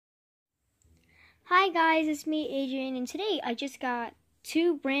Hi guys, it's me Adrian, and today I just got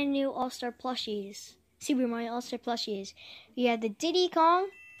two brand new All-Star Plushies, Super Mario All-Star Plushies. We have the Diddy Kong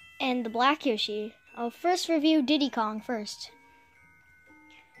and the Black Yoshi. I'll first review Diddy Kong first.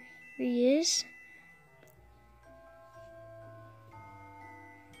 Here he is.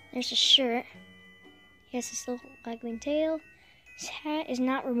 There's his shirt. He has this little waggling tail. His hat is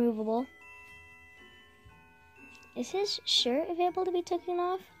not removable. Is his shirt available to be taken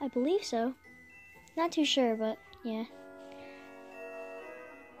off? I believe so. Not too sure, but yeah.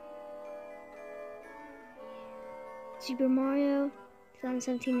 Super Mario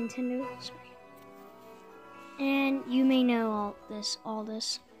 2017 Nintendo. Sorry. And you may know all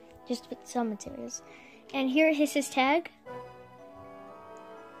this, just with some materials. And here is his tag.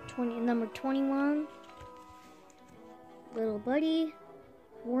 Number 21. Little buddy.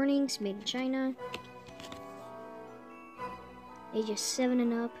 Warnings, made in China. Ages 7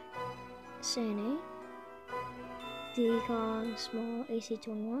 and up. Sane. Diddy Kong, small,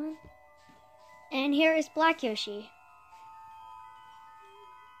 AC21. And here is Black Yoshi.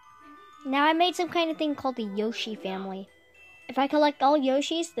 Now I made some kind of thing called the Yoshi family. If I collect all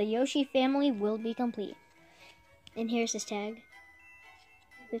Yoshis, the Yoshi family will be complete. And here's his tag.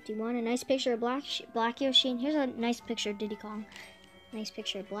 51, a nice picture of Black Yoshi. And here's a nice picture of Diddy Kong. Nice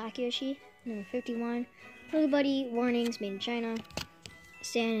picture of Black Yoshi. Number 51. Little buddy, warnings, made in China.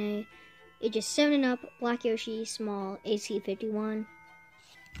 Sane. Ages 7 and up, Black Yoshi, small, AC51.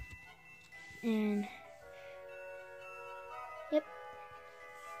 And, yep.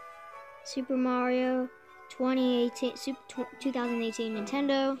 Super Mario 2018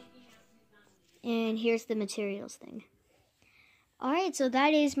 Nintendo. And here's the materials thing. Alright, so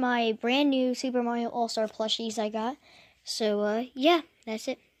that is my brand new Super Mario All-Star plushies I got. So, yeah, that's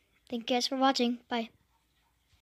it. Thank you guys for watching. Bye.